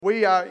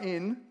We are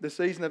in the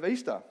season of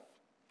Easter.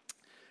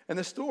 And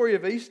the story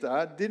of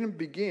Easter didn't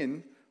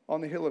begin on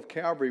the hill of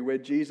Calvary where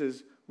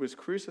Jesus was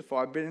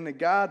crucified, but in the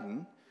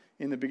garden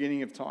in the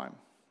beginning of time.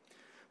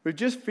 We've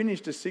just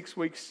finished a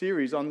 6-week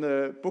series on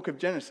the book of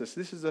Genesis.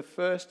 This is the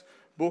first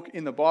book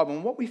in the Bible.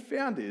 And what we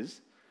found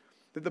is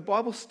that the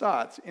Bible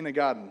starts in a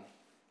garden,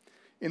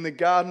 in the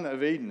Garden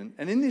of Eden.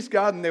 And in this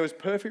garden, there was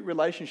perfect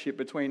relationship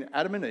between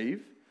Adam and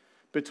Eve,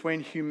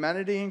 between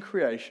humanity and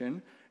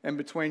creation, and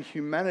between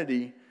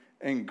humanity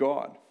and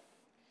God.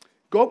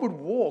 God would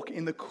walk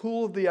in the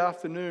cool of the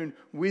afternoon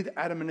with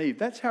Adam and Eve.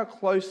 That's how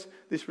close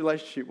this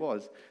relationship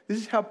was. This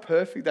is how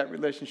perfect that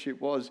relationship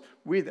was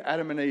with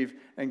Adam and Eve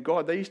and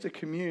God. They used to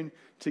commune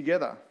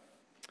together.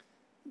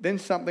 Then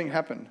something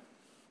happened.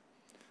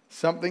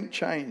 Something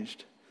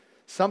changed.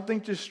 Something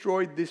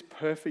destroyed this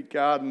perfect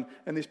garden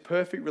and this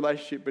perfect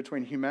relationship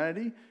between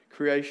humanity,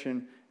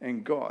 creation,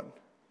 and God.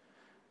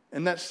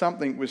 And that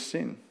something was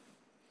sin.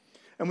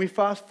 And we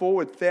fast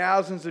forward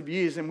thousands of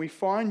years and we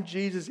find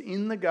Jesus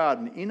in the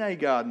garden, in a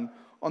garden,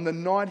 on the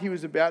night he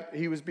was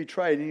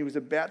betrayed and he was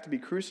about to be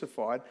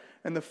crucified.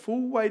 And the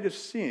full weight of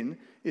sin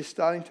is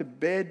starting to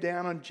bear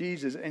down on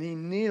Jesus, and he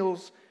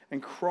kneels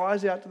and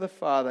cries out to the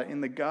Father in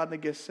the Garden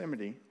of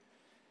Gethsemane.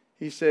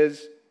 He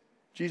says,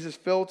 Jesus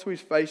fell to his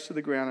face to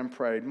the ground and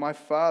prayed, "My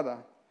Father,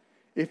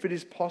 if it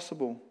is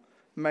possible,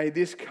 may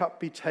this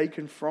cup be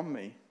taken from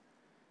me.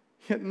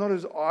 Yet not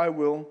as I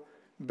will,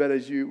 but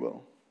as you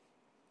will."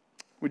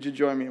 Would you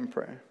join me in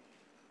prayer?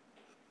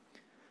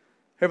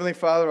 Heavenly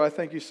Father, I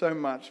thank you so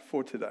much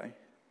for today.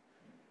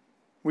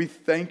 We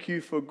thank you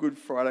for Good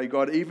Friday,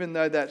 God, even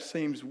though that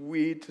seems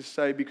weird to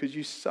say because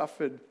you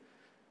suffered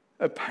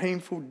a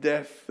painful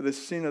death for the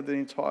sin of the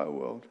entire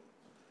world.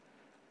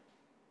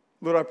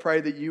 Lord, I pray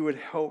that you would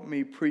help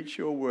me preach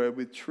your word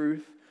with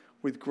truth,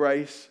 with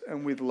grace,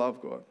 and with love,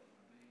 God.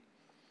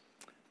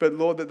 But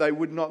Lord, that they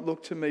would not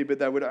look to me, but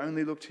they would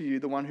only look to you,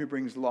 the one who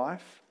brings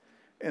life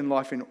and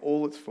life in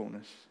all its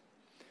fullness.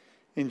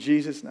 In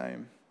Jesus'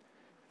 name,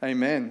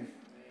 amen.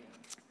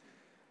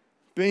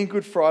 Being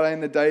Good Friday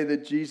and the day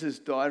that Jesus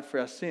died for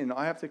our sin,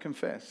 I have to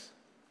confess.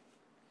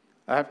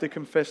 I have to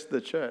confess to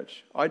the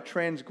church. I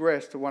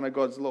transgressed one of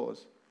God's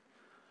laws.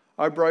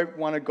 I broke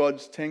one of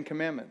God's 10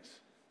 commandments.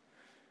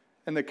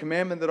 And the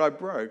commandment that I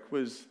broke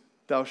was,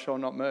 "Thou shalt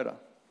not murder."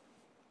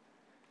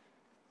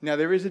 Now,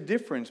 there is a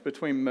difference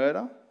between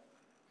murder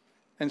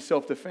and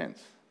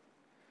self-defense.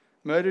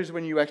 Murder is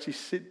when you actually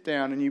sit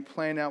down and you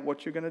plan out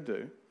what you're going to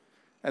do,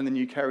 and then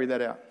you carry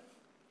that out.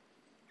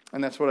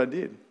 And that's what I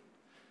did.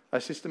 I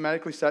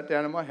systematically sat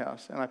down in my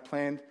house and I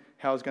planned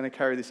how I was going to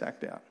carry this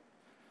act out.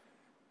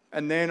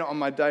 And then on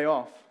my day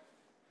off,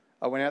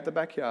 I went out the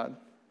backyard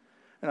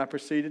and I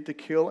proceeded to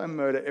kill and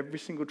murder every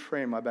single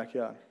tree in my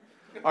backyard.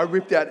 I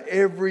ripped out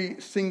every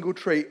single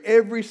tree,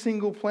 every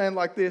single plant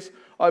like this.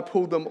 I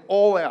pulled them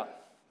all out.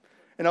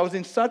 And I was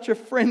in such a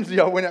frenzy,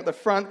 I went out the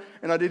front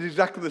and I did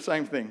exactly the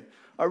same thing.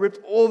 I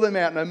ripped all of them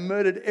out and I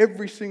murdered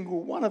every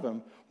single one of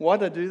them. Why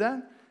did I do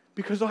that?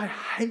 Because I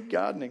hate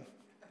gardening.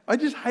 I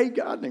just hate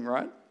gardening,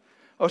 right?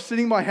 I was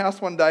sitting in my house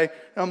one day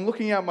and I'm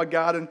looking out my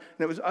garden and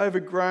it was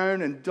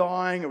overgrown and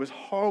dying. It was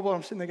horrible.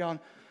 I'm sitting there going,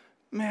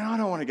 man, I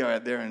don't want to go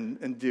out there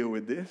and deal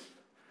with this.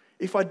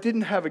 If I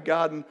didn't have a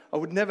garden, I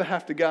would never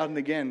have to garden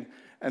again.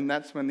 And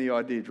that's when the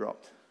idea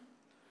dropped.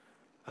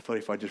 I thought,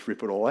 if I just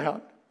rip it all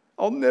out,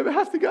 I'll never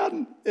have to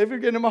garden ever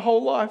again in my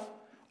whole life.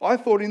 I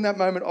thought in that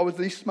moment I was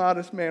the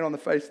smartest man on the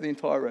face of the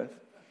entire earth.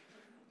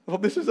 I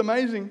thought, this is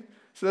amazing.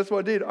 So that's what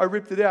I did. I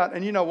ripped it out.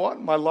 And you know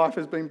what? My life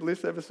has been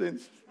bliss ever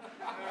since.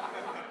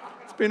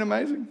 It's been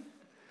amazing.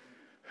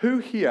 Who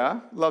here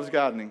loves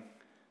gardening?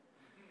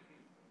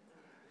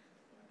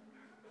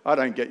 I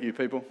don't get you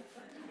people.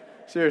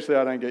 Seriously,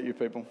 I don't get you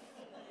people.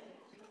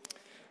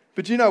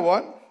 But you know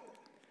what?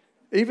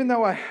 Even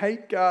though I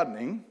hate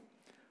gardening,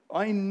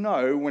 I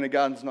know when a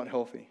garden's not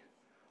healthy.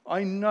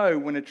 I know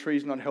when a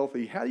tree's not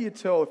healthy. How do you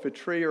tell if a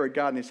tree or a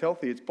garden is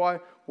healthy? It's by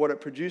what it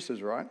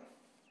produces, right?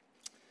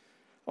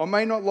 I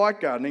may not like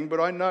gardening, but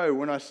I know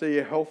when I see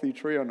a healthy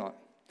tree or not.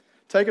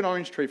 Take an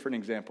orange tree for an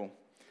example.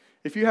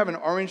 If you have an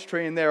orange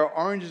tree and there are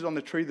oranges on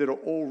the tree that are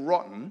all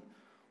rotten,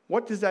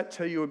 what does that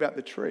tell you about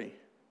the tree?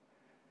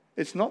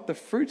 It's not the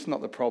fruit's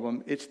not the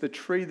problem, it's the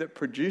tree that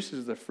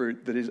produces the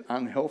fruit that is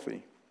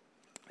unhealthy.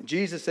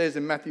 Jesus says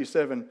in Matthew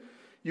 7,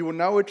 "You will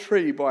know a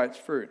tree by its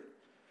fruit.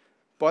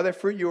 By their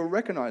fruit you will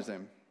recognize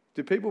them."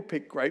 Do people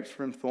pick grapes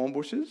from thorn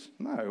bushes?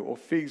 No. Or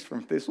figs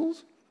from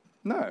thistles?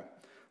 No.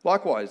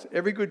 Likewise,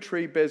 every good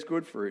tree bears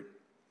good fruit,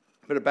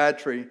 but a bad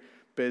tree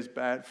bears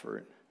bad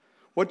fruit.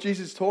 What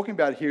Jesus is talking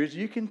about here is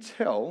you can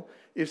tell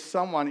if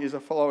someone is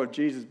a follower of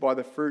Jesus by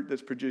the fruit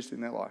that's produced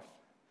in their life.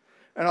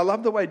 And I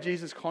love the way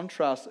Jesus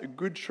contrasts a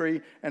good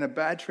tree and a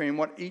bad tree and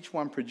what each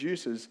one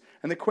produces.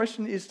 And the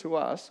question is to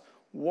us,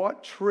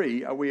 what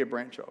tree are we a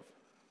branch of?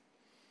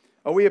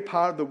 Are we a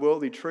part of the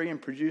worldly tree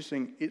and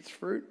producing its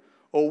fruit?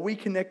 Or are we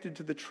connected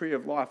to the tree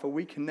of life? Are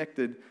we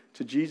connected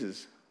to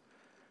Jesus?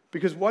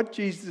 Because what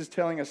Jesus is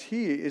telling us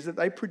here is that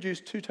they produce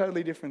two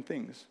totally different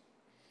things.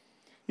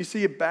 You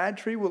see, a bad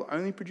tree will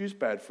only produce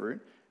bad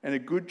fruit, and a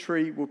good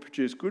tree will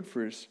produce good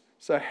fruits.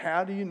 So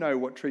how do you know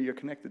what tree you're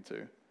connected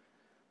to?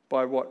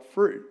 By what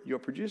fruit you're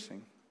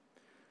producing.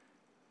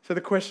 So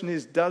the question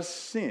is, does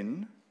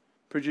sin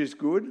produce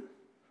good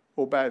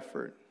or bad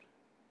fruit?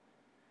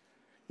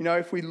 You know,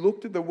 if we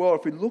looked at the world,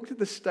 if we looked at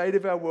the state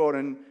of our world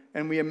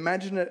and we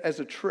imagine it as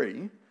a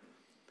tree,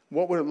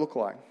 what would it look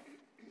like?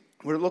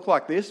 Would it look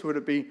like this? Would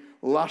it be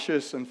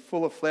luscious and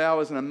full of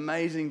flowers and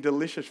amazing,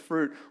 delicious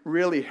fruit,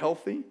 really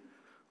healthy?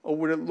 Or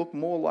would it look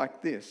more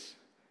like this?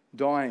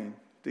 Dying,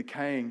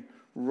 decaying,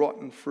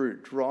 rotten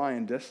fruit, dry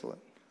and desolate.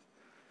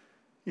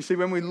 You see,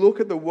 when we look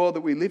at the world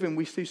that we live in,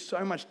 we see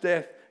so much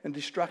death and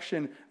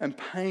destruction and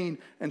pain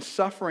and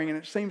suffering, and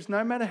it seems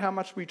no matter how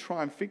much we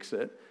try and fix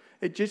it,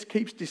 it just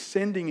keeps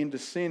descending into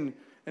sin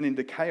and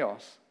into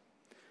chaos.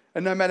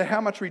 And no matter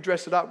how much we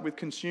dress it up with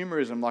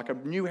consumerism, like a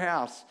new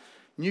house,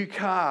 new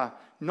car,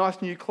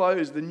 nice new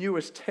clothes, the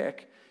newest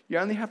tech, you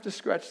only have to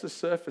scratch the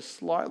surface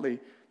slightly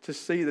to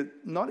see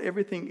that not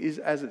everything is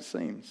as it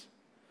seems.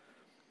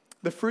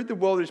 The fruit the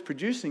world is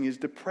producing is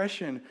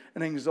depression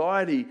and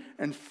anxiety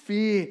and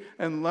fear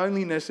and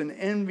loneliness and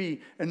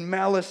envy and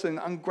malice and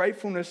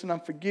ungratefulness and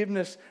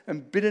unforgiveness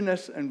and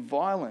bitterness and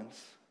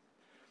violence.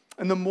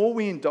 And the more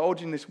we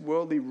indulge in this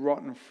worldly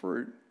rotten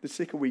fruit, the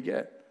sicker we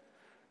get.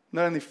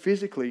 Not only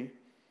physically,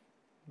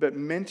 but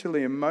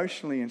mentally,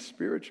 emotionally, and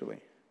spiritually.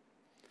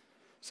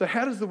 So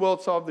how does the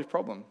world solve this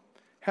problem?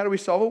 How do we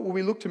solve it? Well,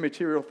 we look to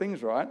material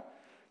things, right?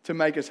 To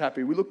make us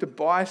happy. We look to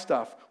buy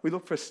stuff. We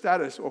look for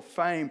status or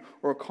fame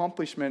or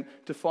accomplishment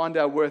to find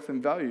our worth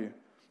and value.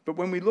 But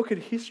when we look at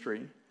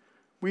history,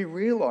 we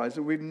realize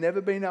that we've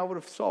never been able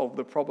to solve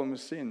the problem of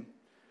sin.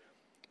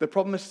 The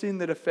problem of sin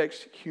that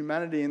affects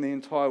humanity and the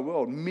entire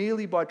world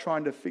merely by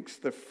trying to fix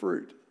the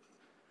fruit.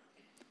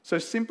 So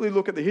simply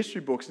look at the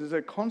history books. There's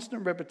a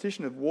constant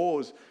repetition of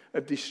wars,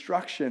 of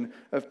destruction,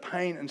 of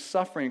pain and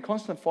suffering, a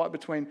constant fight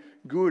between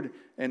good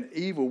and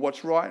evil,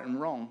 what's right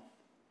and wrong.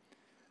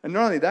 And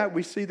not only that,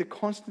 we see the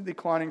constant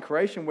decline in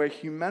creation where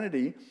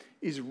humanity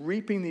is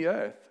reaping the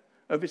earth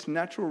of its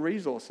natural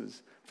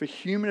resources for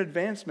human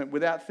advancement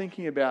without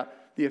thinking about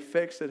the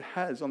effects it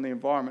has on the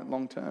environment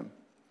long term.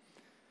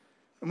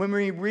 And when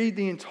we read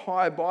the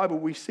entire Bible,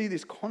 we see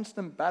this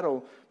constant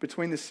battle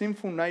between the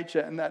sinful nature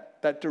and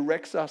that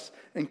directs us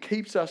and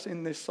keeps us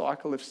in this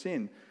cycle of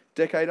sin,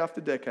 decade after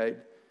decade,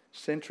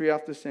 century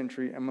after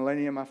century, and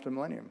millennium after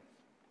millennium.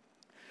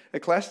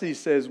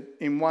 Ecclesiastes says,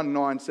 in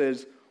 1:9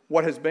 says,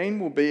 what has been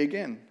will be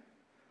again.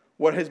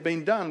 What has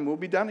been done will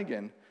be done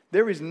again.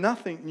 There is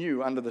nothing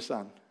new under the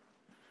sun.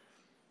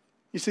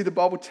 You see, the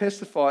Bible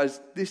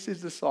testifies this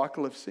is the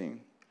cycle of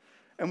sin.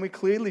 And we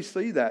clearly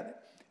see that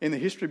in the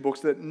history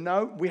books that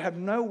we have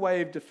no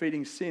way of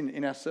defeating sin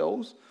in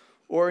ourselves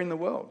or in the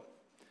world.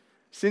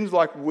 Sin's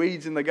like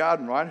weeds in the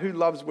garden, right? Who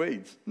loves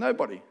weeds?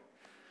 Nobody.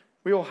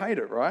 We all hate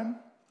it, right?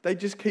 They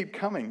just keep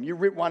coming. You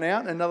rip one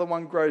out and another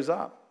one grows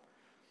up.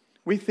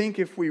 We think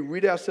if we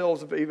rid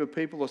ourselves of either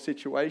people or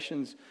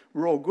situations,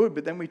 we're all good.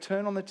 But then we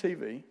turn on the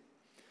TV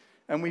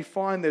and we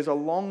find there's a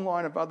long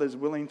line of others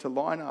willing to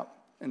line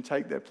up and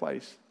take their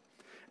place.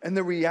 And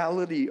the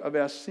reality of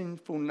our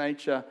sinful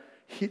nature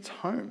hits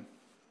home.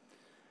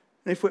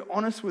 And if we're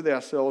honest with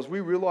ourselves,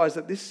 we realize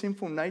that this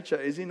sinful nature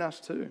is in us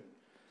too.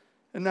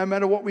 And no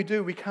matter what we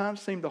do, we can't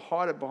seem to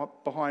hide it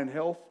behind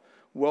health,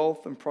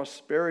 wealth, and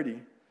prosperity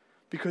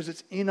because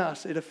it's in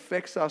us. It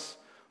affects us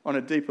on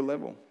a deeper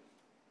level.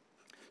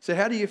 So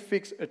how do you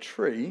fix a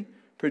tree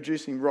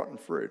producing rotten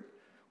fruit?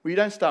 Well, you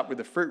don't start with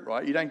the fruit,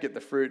 right? You don't get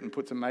the fruit and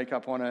put some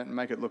makeup on it and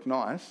make it look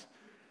nice.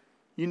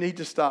 You need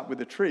to start with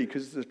the tree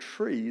because it's the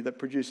tree that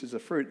produces the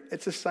fruit.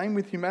 It's the same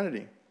with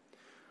humanity.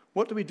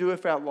 What do we do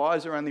if our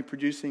lives are only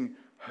producing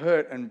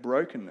hurt and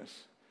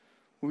brokenness?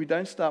 Well, we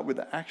don't start with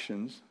the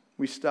actions.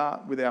 We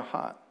start with our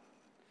heart.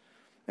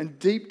 And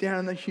deep down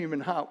in the human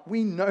heart,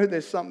 we know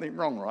there's something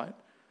wrong, right?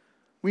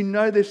 We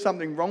know there's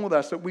something wrong with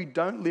us, that we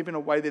don't live in a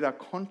way that our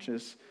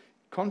conscience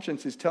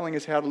is telling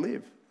us how to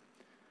live.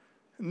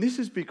 And this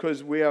is because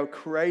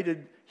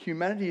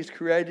humanity is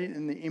created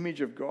in the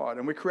image of God,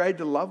 and we're created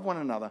to love one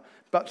another.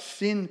 But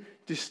sin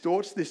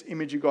distorts this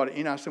image of God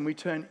in us, and we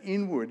turn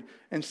inward,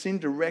 and sin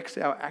directs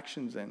our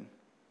actions then.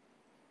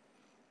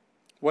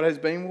 What has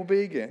been will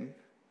be again.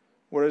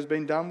 What has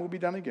been done will be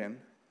done again.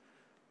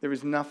 There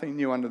is nothing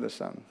new under the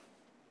sun.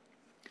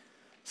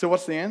 So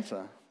what's the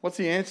answer? What's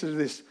the answer to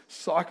this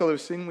cycle of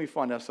sin we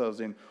find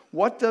ourselves in?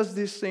 What does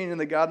this scene in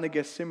the Garden of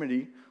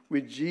Gethsemane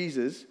with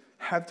Jesus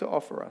have to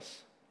offer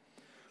us?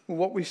 Well,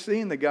 what we see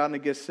in the Garden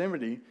of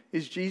Gethsemane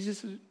is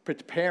Jesus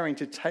preparing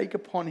to take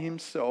upon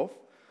himself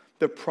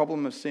the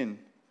problem of sin.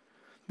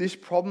 This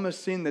problem of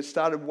sin that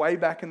started way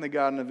back in the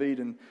Garden of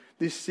Eden,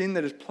 this sin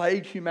that has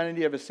plagued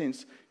humanity ever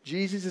since,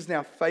 Jesus is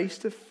now face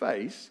to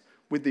face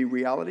with the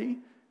reality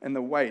and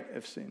the weight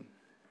of sin.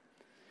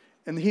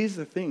 And here's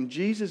the thing,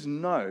 Jesus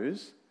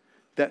knows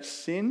that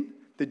sin,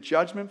 the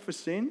judgment for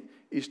sin,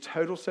 is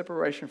total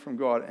separation from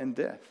God and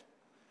death.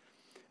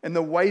 And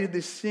the weight of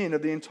this sin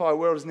of the entire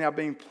world is now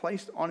being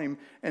placed on him,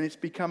 and it's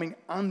becoming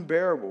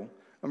unbearable.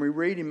 And we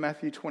read in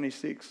Matthew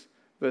 26,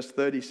 verse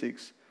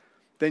 36,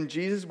 Then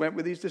Jesus went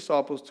with his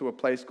disciples to a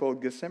place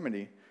called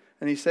Gethsemane,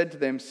 and he said to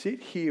them,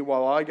 "Sit here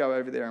while I go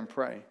over there and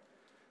pray."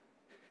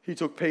 He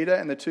took Peter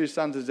and the two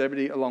sons of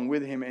Zebedee along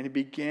with him, and he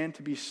began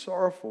to be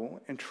sorrowful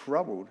and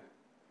troubled.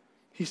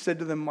 He said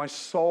to them, "My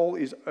soul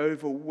is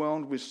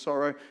overwhelmed with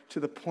sorrow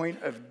to the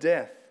point of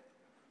death.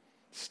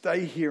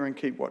 Stay here and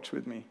keep watch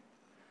with me."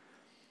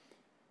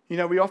 You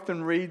know, we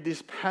often read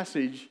this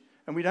passage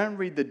and we don't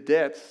read the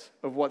depths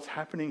of what's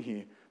happening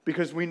here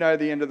because we know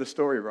the end of the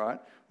story,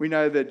 right? We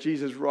know that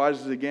Jesus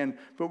rises again,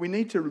 but we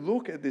need to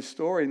look at this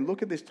story and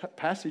look at this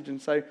passage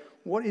and say,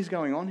 what is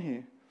going on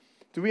here?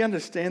 Do we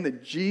understand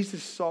that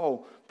Jesus'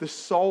 soul, the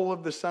soul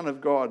of the Son of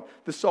God,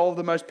 the soul of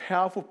the most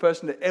powerful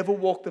person to ever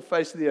walk the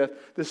face of the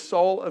earth, the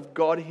soul of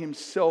God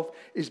himself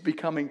is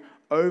becoming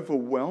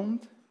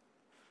overwhelmed?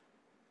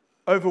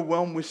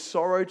 Overwhelmed with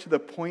sorrow to the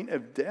point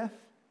of death?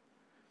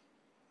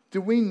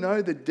 Do we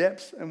know the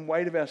depths and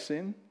weight of our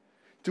sin?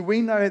 Do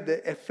we know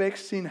the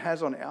effects sin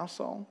has on our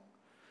soul?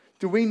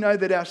 Do we know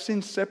that our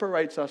sin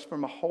separates us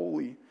from a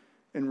holy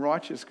and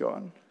righteous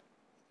God?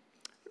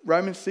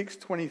 Romans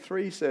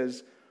 6:23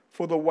 says,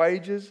 "For the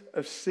wages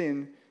of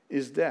sin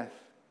is death."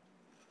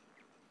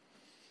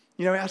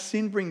 You know, our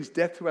sin brings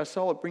death to our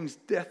soul. It brings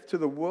death to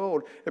the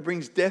world. It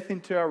brings death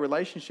into our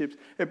relationships.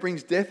 It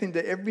brings death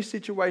into every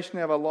situation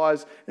of our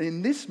lives. And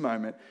in this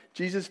moment,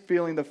 Jesus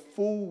feeling the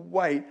full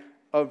weight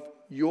of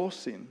your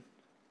sin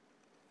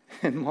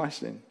and my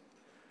sin.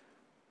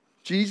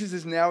 Jesus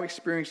is now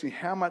experiencing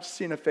how much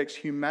sin affects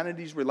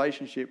humanity's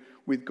relationship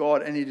with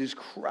God, and it is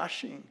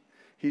crushing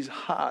his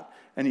heart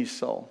and his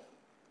soul.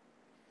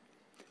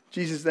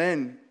 Jesus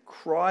then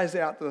cries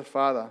out to the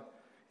Father.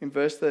 In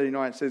verse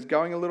 39, it says,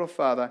 "Going a little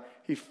farther,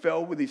 he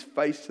fell with his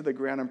face to the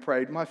ground and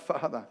prayed, 'My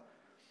Father,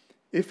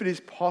 if it is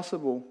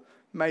possible,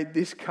 may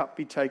this cup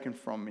be taken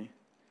from me.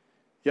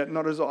 Yet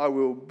not as I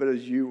will, but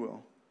as you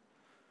will.'"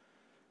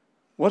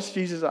 What's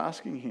Jesus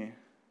asking here?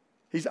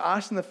 He's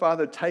asking the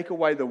Father to take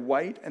away the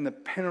weight and the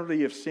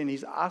penalty of sin.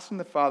 He's asking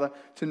the Father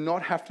to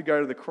not have to go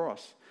to the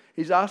cross.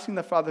 He's asking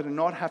the Father to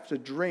not have to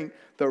drink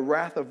the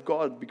wrath of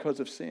God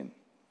because of sin.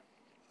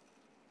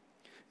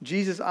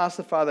 Jesus asked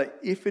the Father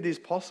if it is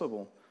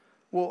possible.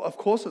 Well, of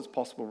course it's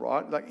possible,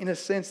 right? Like, in a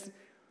sense,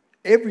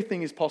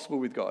 everything is possible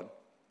with God.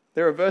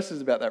 There are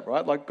verses about that,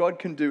 right? Like, God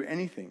can do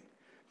anything.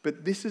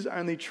 But this is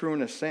only true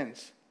in a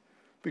sense,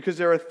 because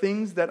there are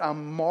things that are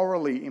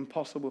morally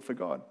impossible for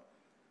God.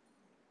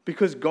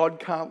 Because God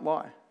can't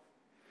lie.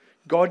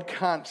 God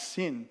can't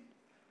sin.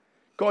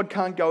 God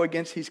can't go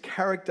against his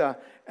character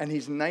and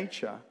his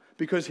nature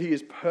because he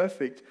is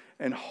perfect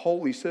and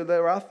holy. So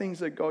there are things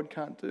that God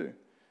can't do.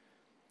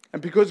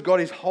 And because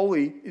God is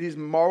holy, it is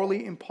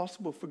morally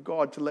impossible for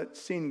God to let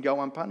sin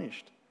go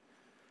unpunished.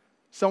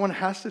 Someone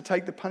has to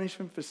take the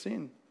punishment for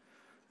sin.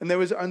 And there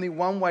was only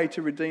one way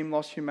to redeem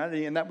lost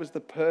humanity, and that was the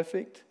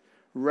perfect,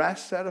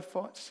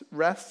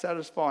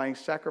 wrath-satisfying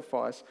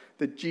sacrifice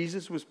that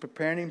Jesus was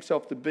preparing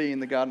himself to be in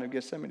the Garden of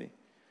Gethsemane.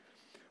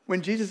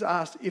 When Jesus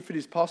asked, "If it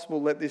is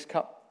possible, let this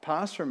cup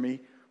pass from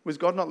me," was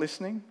God not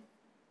listening?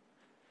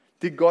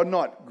 Did God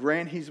not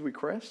grant his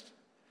request?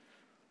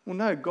 Well,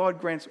 no,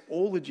 God grants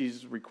all of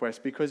Jesus' requests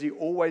because he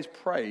always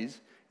prays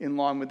in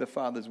line with the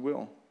Father's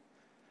will.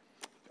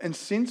 And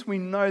since we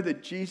know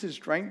that Jesus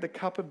drank the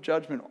cup of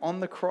judgment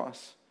on the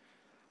cross,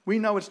 we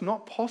know it's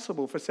not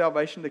possible for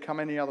salvation to come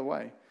any other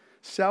way.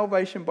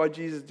 Salvation by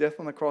Jesus' death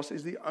on the cross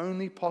is the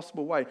only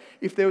possible way.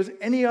 If there was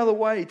any other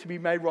way to be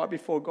made right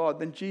before God,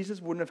 then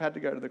Jesus wouldn't have had to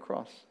go to the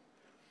cross.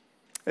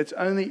 It's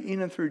only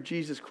in and through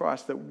Jesus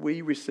Christ that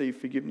we receive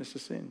forgiveness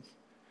of sins.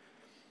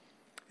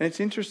 And it's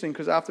interesting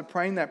because after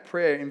praying that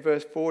prayer in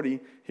verse 40,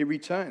 he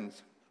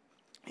returns.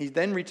 He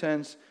then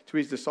returns to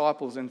his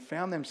disciples and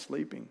found them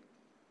sleeping.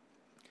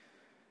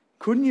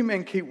 "Couldn't you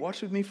men keep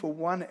watch with me for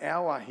 1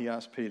 hour?" he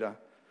asked Peter.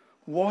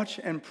 "Watch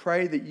and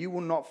pray that you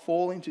will not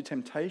fall into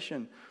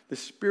temptation. The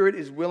spirit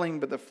is willing,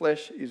 but the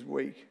flesh is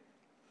weak."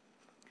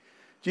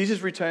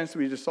 Jesus returns to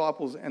his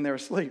disciples and they're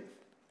asleep.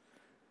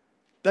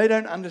 They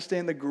don't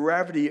understand the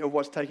gravity of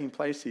what's taking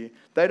place here.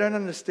 They don't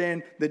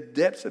understand the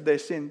depths of their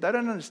sin. They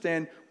don't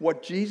understand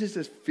what Jesus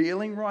is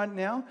feeling right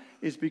now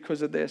is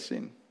because of their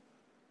sin.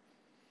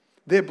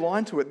 They're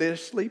blind to it. They're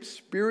asleep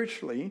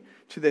spiritually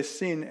to their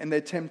sin and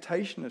their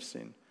temptation of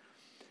sin.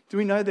 Do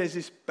we know there's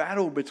this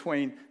battle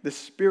between the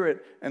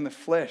spirit and the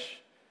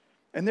flesh?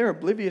 And they're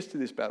oblivious to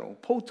this battle.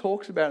 Paul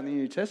talks about it in the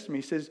New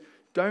Testament.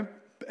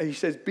 He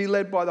says, be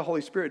led by the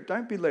Holy Spirit.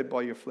 Don't be led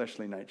by your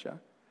fleshly nature.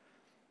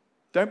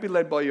 Don't be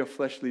led by your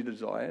fleshly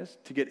desires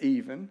to get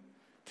even,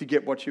 to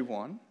get what you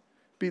want.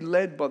 Be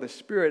led by the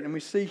Spirit. And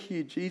we see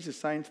here Jesus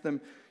saying to them,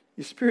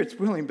 your spirit's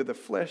willing, but the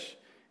flesh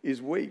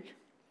is weak.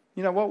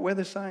 You know what? We're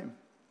the same.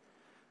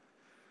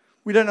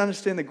 We don't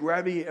understand the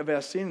gravity of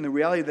our sin and the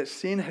reality that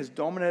sin has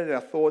dominated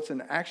our thoughts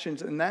and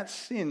actions, and that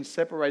sin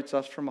separates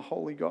us from a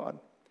holy God.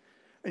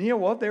 And you know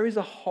what? There is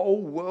a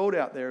whole world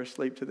out there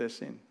asleep to their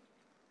sin.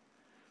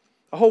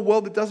 A whole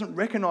world that doesn't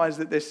recognize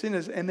that they're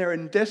sinners and they're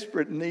in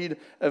desperate need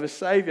of a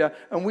Savior.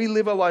 And we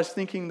live our lives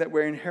thinking that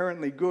we're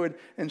inherently good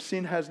and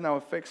sin has no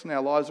effects in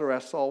our lives or our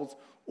souls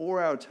or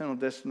our eternal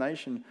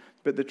destination.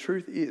 But the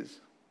truth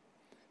is,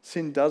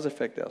 sin does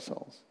affect our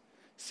souls.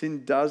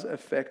 Sin does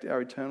affect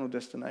our eternal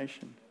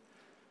destination.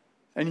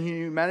 And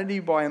humanity,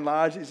 by and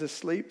large, is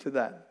asleep to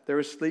that. They're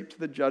asleep to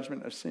the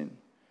judgment of sin.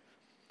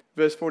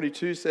 Verse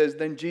 42 says,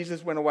 then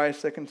Jesus went away a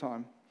second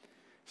time.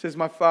 He says,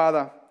 my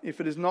Father,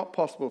 if it is not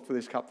possible for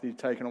this cup to be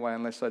taken away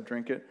unless I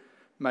drink it,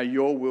 may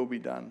your will be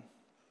done.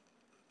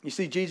 You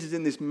see, Jesus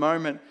in this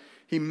moment,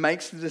 he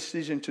makes the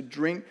decision to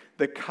drink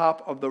the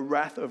cup of the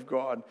wrath of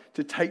God,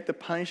 to take the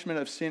punishment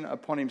of sin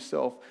upon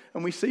himself.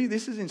 And we see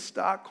this is in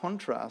stark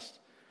contrast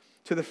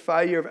to the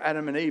failure of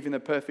Adam and Eve in the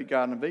perfect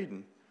Garden of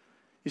Eden.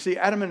 You see,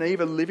 Adam and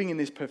Eve are living in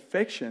this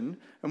perfection,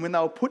 and when they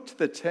were put to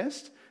the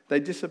test, they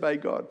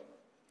disobeyed God.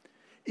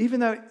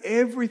 Even though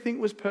everything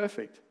was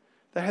perfect,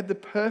 they had the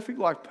perfect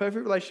life,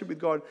 perfect relationship with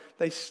God,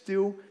 they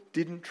still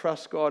didn't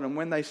trust God. And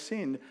when they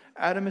sinned,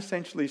 Adam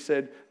essentially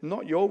said,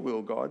 not your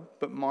will, God,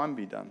 but mine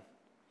be done.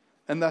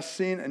 And thus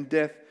sin and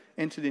death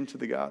entered into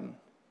the garden.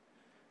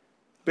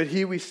 But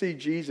here we see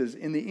Jesus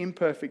in the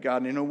imperfect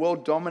garden, in a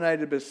world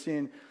dominated by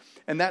sin.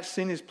 And that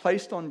sin is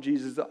placed on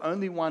Jesus, the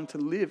only one to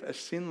live a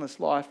sinless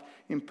life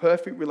in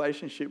perfect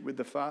relationship with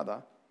the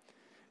Father.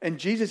 And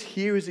Jesus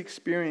here is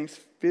experienced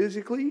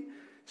physically,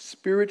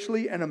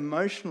 spiritually, and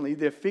emotionally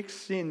the effects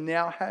sin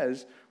now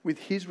has with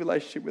his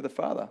relationship with the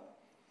Father.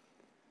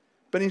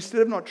 But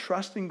instead of not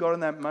trusting God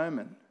in that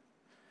moment,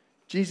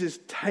 Jesus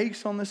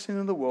takes on the sin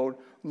of the world,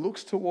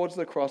 looks towards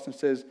the cross and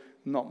says,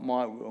 not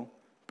my will,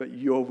 but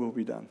your will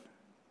be done.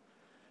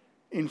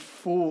 In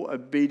full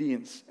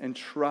obedience and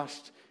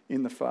trust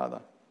in the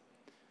Father.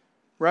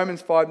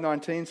 Romans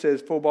 5:19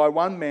 says, for by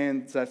one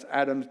man, that's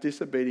Adam's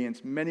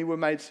disobedience, many were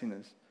made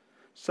sinners.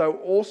 So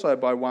also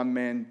by one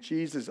man,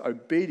 Jesus'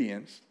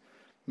 obedience,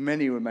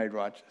 many were made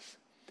righteous.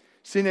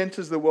 Sin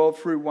enters the world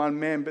through one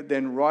man, but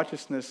then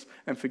righteousness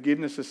and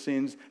forgiveness of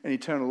sins and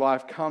eternal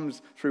life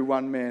comes through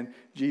one man,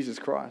 Jesus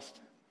Christ.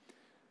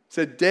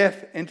 So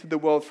death entered the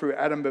world through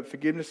Adam, but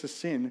forgiveness of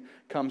sin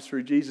comes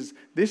through Jesus.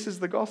 This is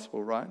the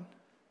gospel, right?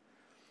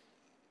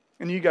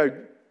 And you go,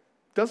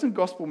 doesn't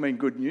gospel mean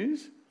good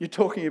news? You're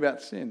talking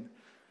about sin.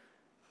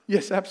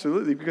 Yes,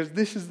 absolutely, because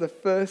this is the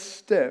first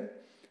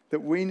step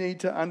that we need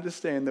to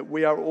understand that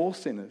we are all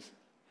sinners.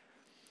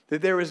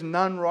 That there is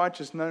none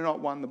righteous, no, not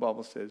one, the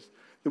Bible says.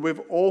 That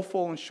we've all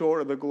fallen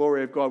short of the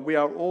glory of God. We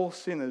are all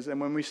sinners,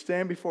 and when we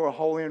stand before a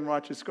holy and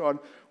righteous God,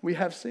 we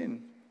have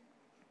sin.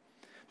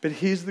 But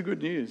here's the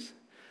good news,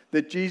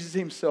 that Jesus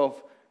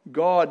himself,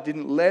 God,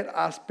 didn't let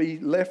us be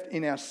left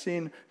in our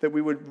sin, that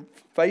we would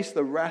face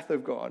the wrath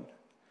of God.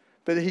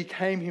 But he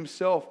came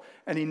himself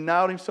and he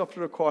nailed himself to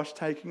the cross,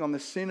 taking on the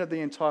sin of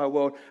the entire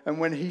world. And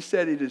when he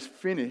said it is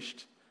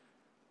finished,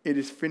 it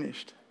is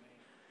finished.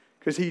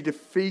 Because he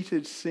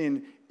defeated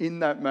sin in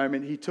that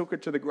moment. He took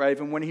it to the grave.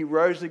 And when he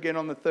rose again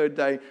on the third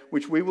day,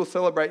 which we will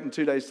celebrate in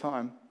 2 days'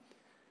 time,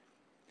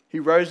 he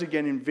rose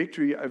again in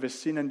victory over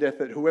sin and death,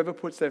 that whoever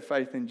puts their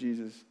faith in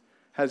Jesus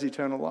has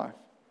eternal life.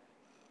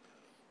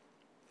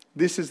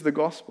 This is the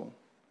gospel.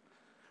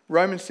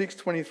 Romans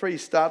 6:23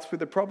 starts with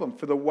the problem.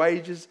 For the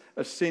wages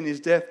of sin is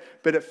death,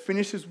 but it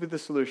finishes with the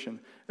solution.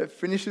 It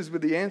finishes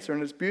with the answer,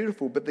 and it's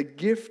beautiful. But the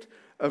gift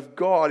of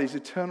God is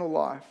eternal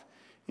life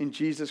in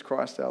Jesus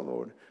Christ our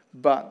Lord.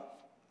 But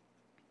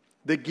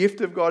the gift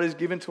of God is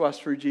given to us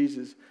through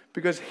Jesus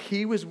because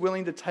he was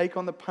willing to take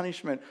on the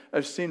punishment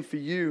of sin for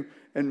you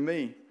and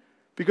me.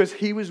 Because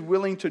he was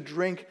willing to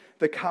drink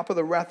the cup of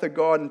the wrath of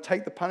God and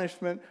take the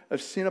punishment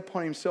of sin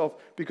upon himself.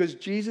 Because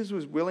Jesus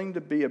was willing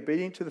to be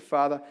obedient to the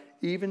Father,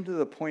 even to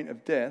the point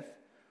of death.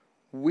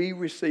 We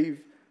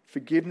receive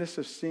forgiveness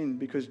of sin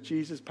because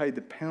Jesus paid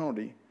the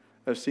penalty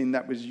of sin.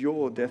 That was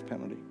your death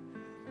penalty.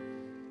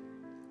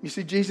 You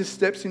see, Jesus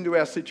steps into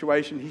our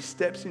situation. He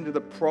steps into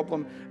the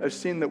problem of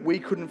sin that we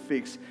couldn't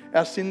fix.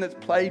 Our sin that's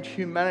plagued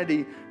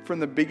humanity from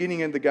the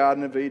beginning of the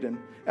Garden of Eden.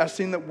 Our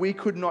sin that we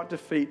could not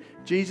defeat.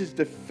 Jesus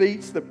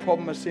defeats the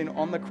problem of sin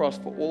on the cross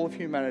for all of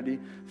humanity,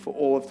 for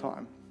all of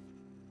time.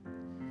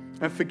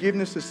 And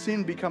forgiveness of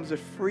sin becomes a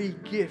free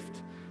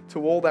gift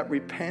to all that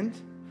repent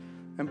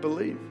and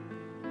believe.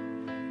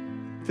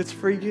 It's a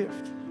free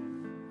gift.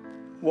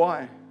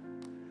 Why?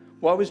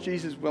 Why was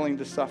Jesus willing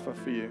to suffer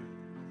for you?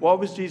 Why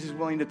was Jesus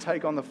willing to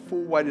take on the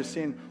full weight of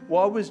sin?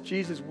 Why was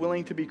Jesus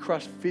willing to be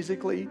crushed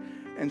physically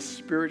and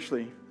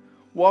spiritually?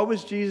 Why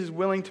was Jesus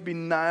willing to be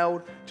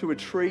nailed to a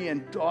tree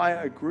and die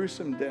a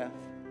gruesome death?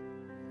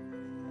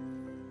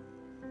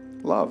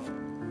 Love.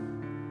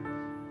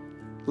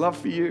 Love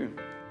for you.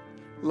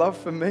 Love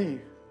for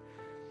me.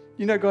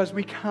 You know, guys,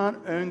 we can't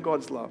earn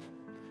God's love.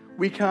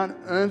 We can't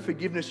earn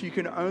forgiveness. You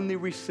can only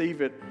receive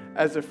it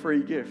as a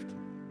free gift.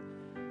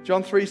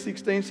 John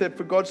 3:16 said,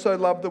 for God so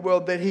loved the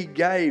world that he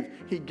gave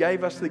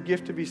us the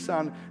gift of his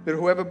Son, that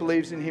whoever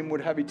believes in him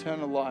would have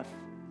eternal life.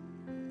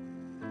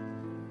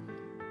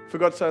 For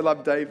God so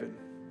loved David.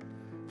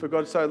 For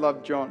God so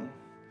loved John.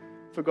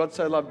 For God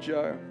so loved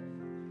Joe.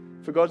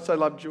 For God so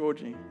loved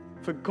Georgie.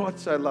 For God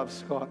so loved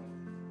Scott.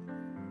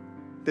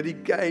 That he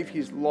gave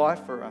his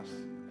life for us.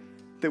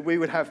 That we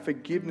would have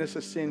forgiveness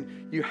of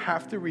sin. You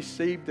have to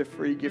receive the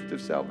free gift of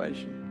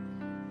salvation.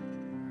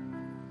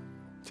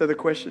 So the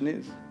question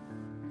is,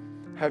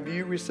 have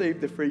you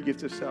received the free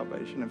gift of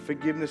salvation and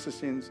forgiveness of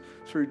sins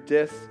through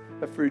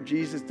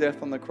Jesus'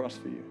 death on the cross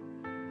for you?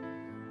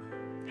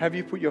 Have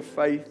you put your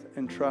faith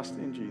and trust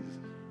in Jesus?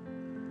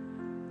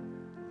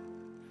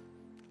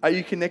 Are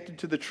you connected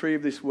to the tree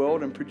of this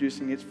world and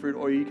producing its fruit,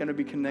 or are you going to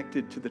be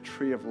connected to the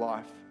tree of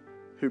life,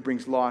 who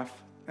brings life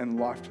and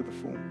life to the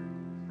full?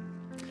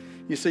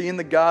 You see, in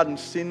the garden,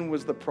 sin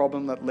was the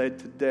problem that led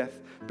to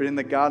death. But in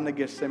the Garden of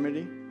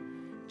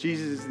Gethsemane,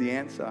 Jesus is the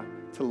answer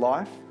to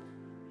life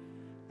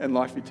and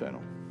life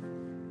eternal.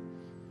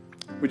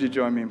 Would you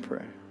join me in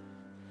prayer?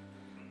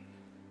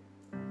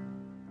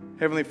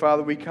 Heavenly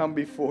Father, we come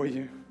before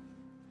you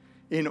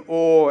in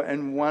awe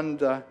and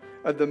wonder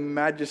of the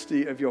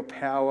majesty of your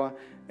power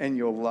and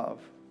your love.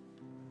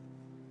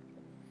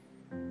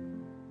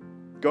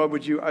 God,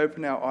 would you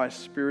open our eyes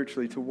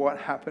spiritually to what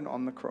happened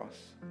on the cross?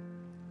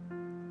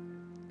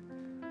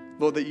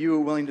 Lord, that you were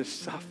willing to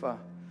suffer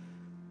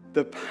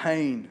the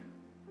pain.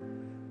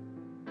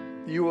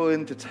 You were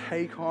willing to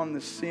take on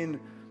the sin,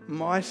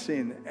 my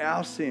sin,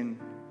 our sin,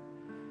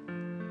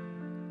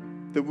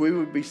 that we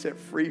would be set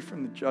free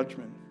from the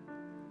judgment.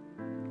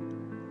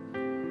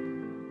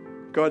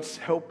 God,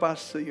 help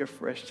us see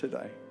afresh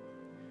today.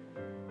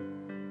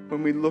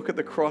 When we look at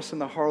the cross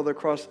and the horror of the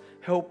cross,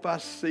 help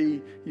us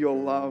see your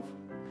love,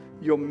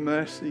 your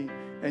mercy,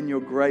 and your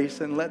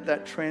grace, and let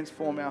that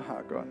transform our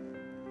heart, God.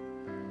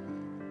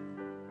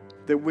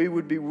 That we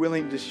would be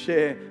willing to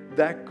share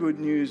that good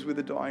news with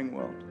a dying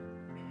world.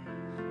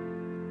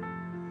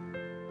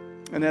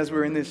 And as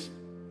we're in this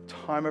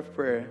time of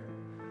prayer,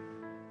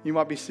 you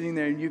might be sitting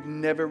there and you've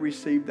never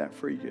received that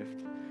free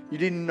gift. You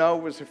didn't know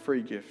it was a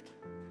free gift.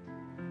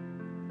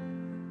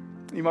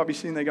 You might be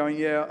sitting there going,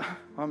 yeah,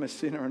 I'm a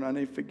sinner and I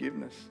need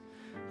forgiveness.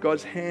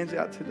 God's hand's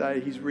out today.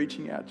 He's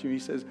reaching out to you. He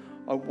says,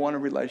 I want a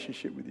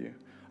relationship with you.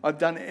 I've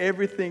done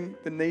everything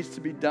that needs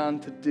to be done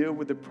to deal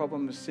with the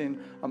problem of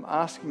sin. I'm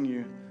asking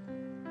you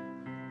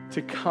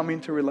to come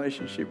into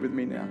relationship with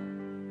me now.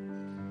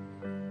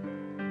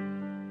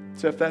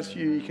 So if that's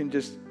you, you can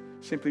just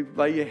simply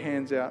lay your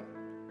hands out.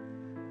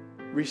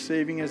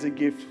 Receiving as a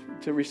gift.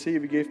 To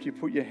receive a gift, you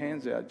put your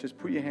hands out. Just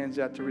put your hands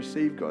out to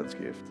receive God's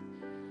gift.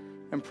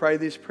 And pray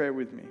this prayer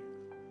with me.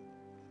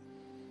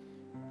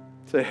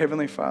 Say,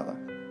 Heavenly Father,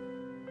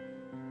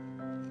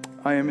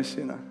 I am a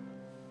sinner.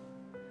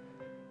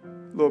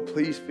 Lord,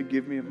 please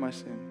forgive me of my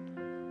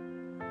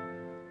sin.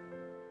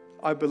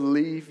 I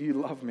believe you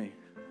love me.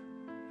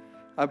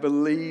 I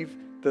believe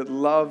that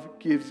love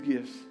gives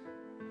gifts.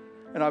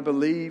 And I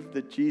believe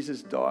that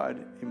Jesus died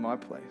in my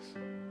place.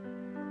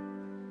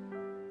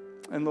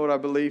 And Lord, I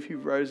believe he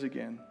rose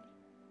again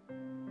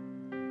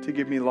to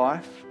give me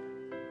life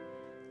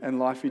and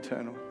life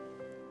eternal.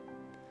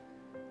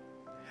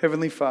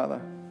 Heavenly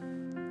Father,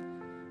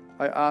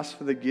 I ask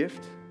for the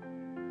gift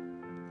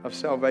of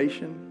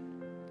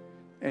salvation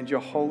and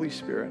your Holy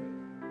Spirit,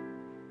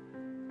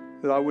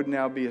 that I would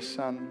now be a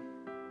son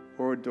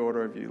or a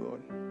daughter of you,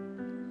 Lord.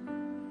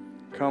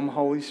 Come,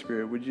 Holy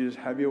Spirit, would you just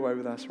have your way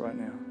with us right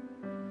now?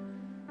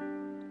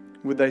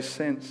 Would they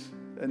sense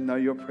and know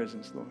your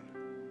presence, Lord?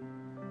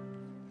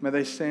 May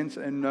they sense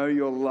and know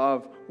your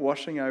love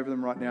washing over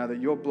them right now, that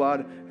your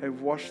blood has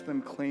washed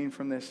them clean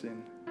from their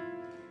sin.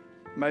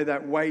 May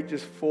that weight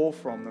just fall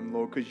from them,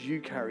 Lord, because you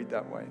carried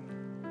that weight.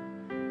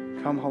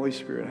 Come, Holy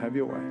Spirit, have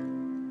your way.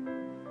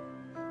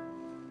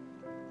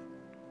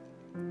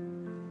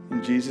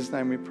 In Jesus'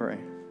 name we pray.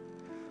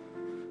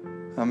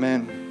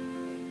 Amen.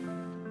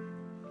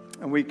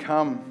 And we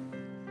come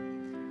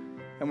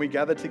and we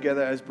gather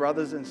together as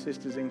brothers and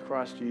sisters in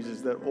Christ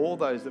Jesus, that all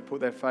those that put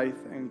their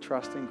faith and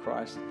trust in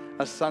Christ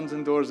are sons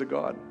and daughters of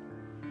God.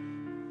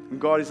 And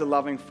God is a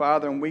loving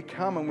Father, and we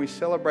come and we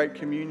celebrate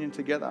communion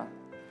together.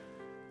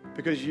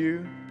 Because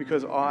you,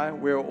 because I,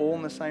 we're all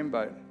in the same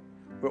boat.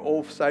 We're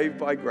all saved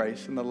by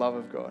grace and the love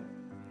of God.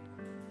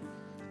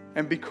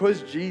 And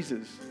because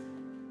Jesus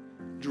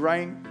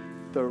drank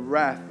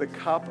the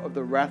cup of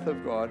the wrath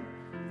of God,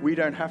 we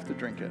don't have to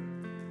drink it.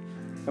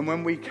 And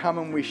when we come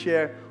and we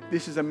share,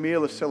 this is a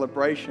meal of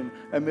celebration,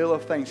 a meal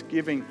of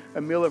thanksgiving,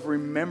 a meal of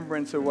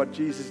remembrance of what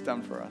Jesus has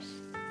done for us.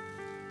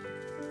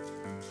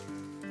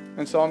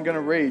 And so I'm going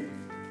to read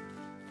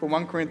from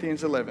 1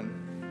 Corinthians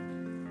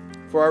 11.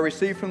 For I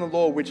received from the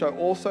Lord, which I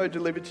also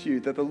delivered to you,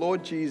 that the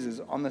Lord Jesus,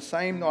 on the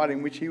same night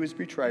in which he was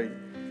betrayed,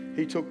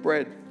 he took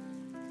bread.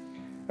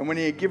 And when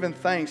he had given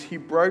thanks, he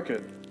broke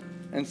it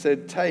and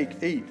said,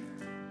 take, eat.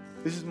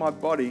 This is my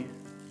body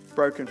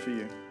broken for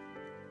you.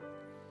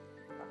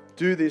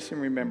 Do this in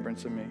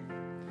remembrance of me.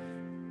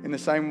 In the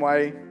same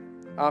way,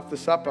 after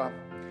supper,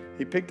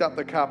 he picked up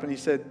the cup and he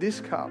said, this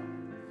cup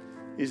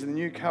is the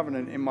new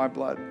covenant in my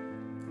blood.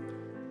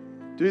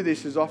 Do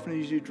this as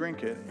often as you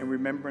drink it in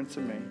remembrance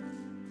of me.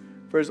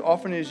 For as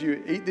often as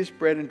you eat this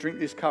bread and drink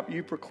this cup,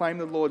 you proclaim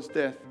the Lord's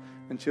death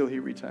until he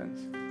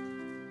returns.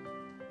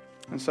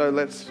 And so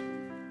let's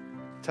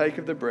take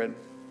of the bread.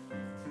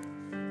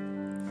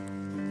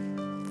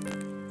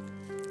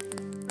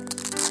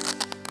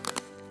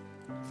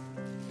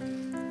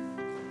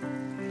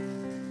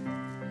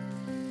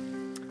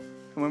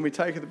 And when when we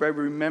take the bread,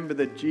 we remember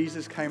that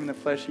Jesus came in the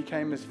flesh. He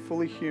came as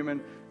fully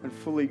human and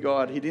fully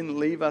God. He didn't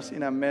leave us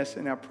in our mess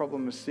and our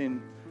problem of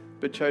sin,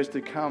 but chose to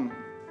come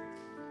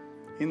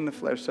in the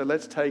flesh. So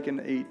let's take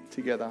and eat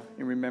together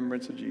in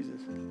remembrance of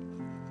Jesus.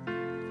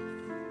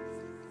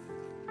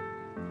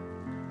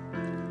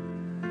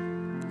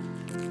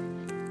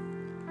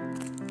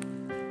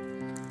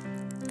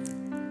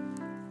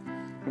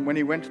 And when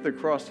he went to the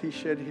cross, he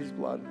shed his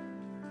blood.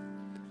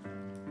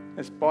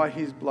 It's by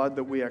his blood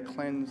that we are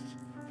cleansed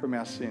from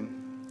our sin.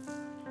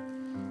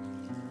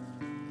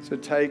 So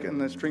take and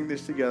let's drink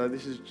this together.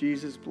 This is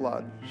Jesus'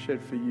 blood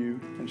shed for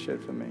you and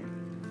shed for me.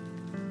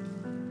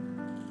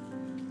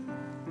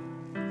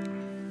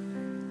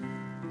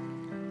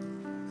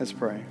 Let's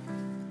pray.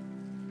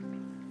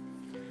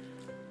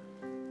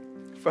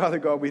 Father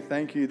God, we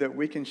thank you that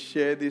we can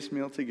share this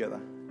meal together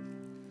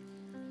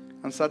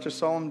on such a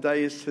solemn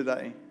day as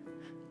today,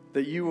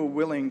 that you were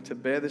willing to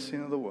bear the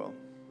sin of the world.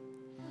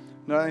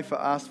 Not only for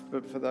us,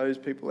 but for those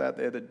people out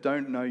there that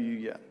don't know you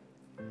yet.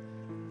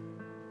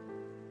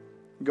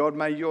 God,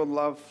 may your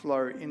love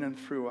flow in and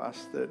through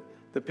us,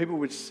 that people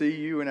would see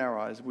you in our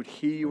eyes, would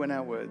hear you in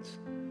our words,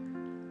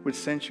 would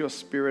sense your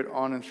spirit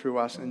on and through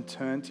us and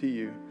turn to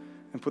you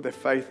and put their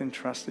faith and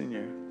trust in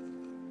you.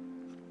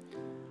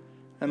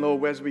 And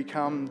Lord, as we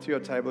come to your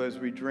table, as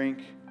we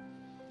drink,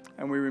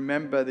 and we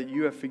remember that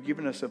you have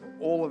forgiven us of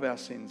all of our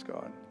sins,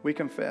 God, we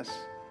confess.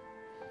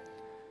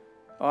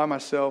 I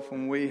myself,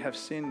 when we have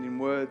sinned in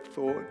word,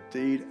 thought,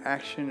 deed,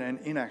 action, and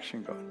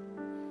inaction, God.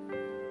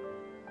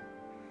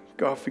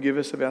 God, forgive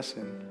us of our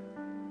sin.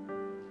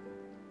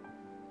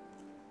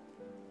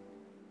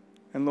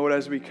 And Lord,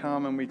 as we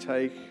come and we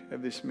take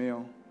of this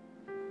meal,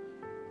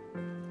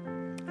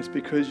 it's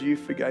because you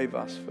forgave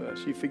us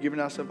first. You've forgiven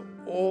us of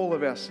all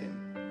of our sin.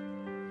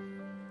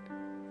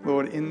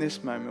 Lord, in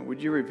this moment,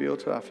 would you reveal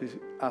to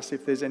us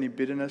if there's any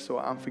bitterness or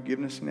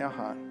unforgiveness in our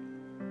heart?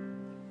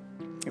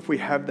 If we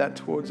have that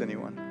towards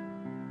anyone,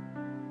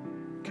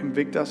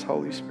 convict us,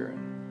 Holy Spirit.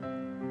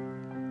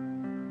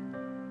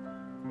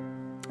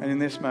 And in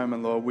this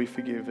moment, Lord, we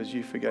forgive as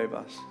you forgave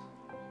us.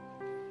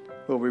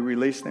 Lord, we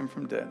release them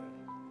from debt.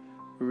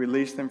 We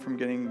release them from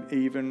getting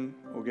even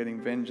or getting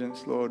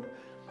vengeance, Lord,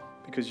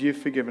 because you've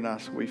forgiven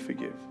us, we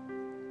forgive.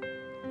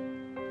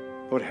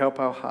 Lord, help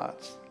our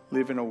hearts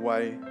live in a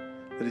way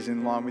that is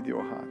in line with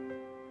your heart,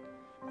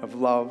 of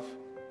love,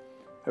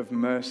 of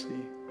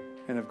mercy,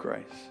 and of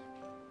grace.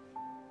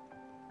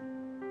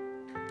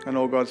 And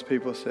all God's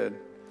people said,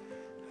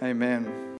 Amen.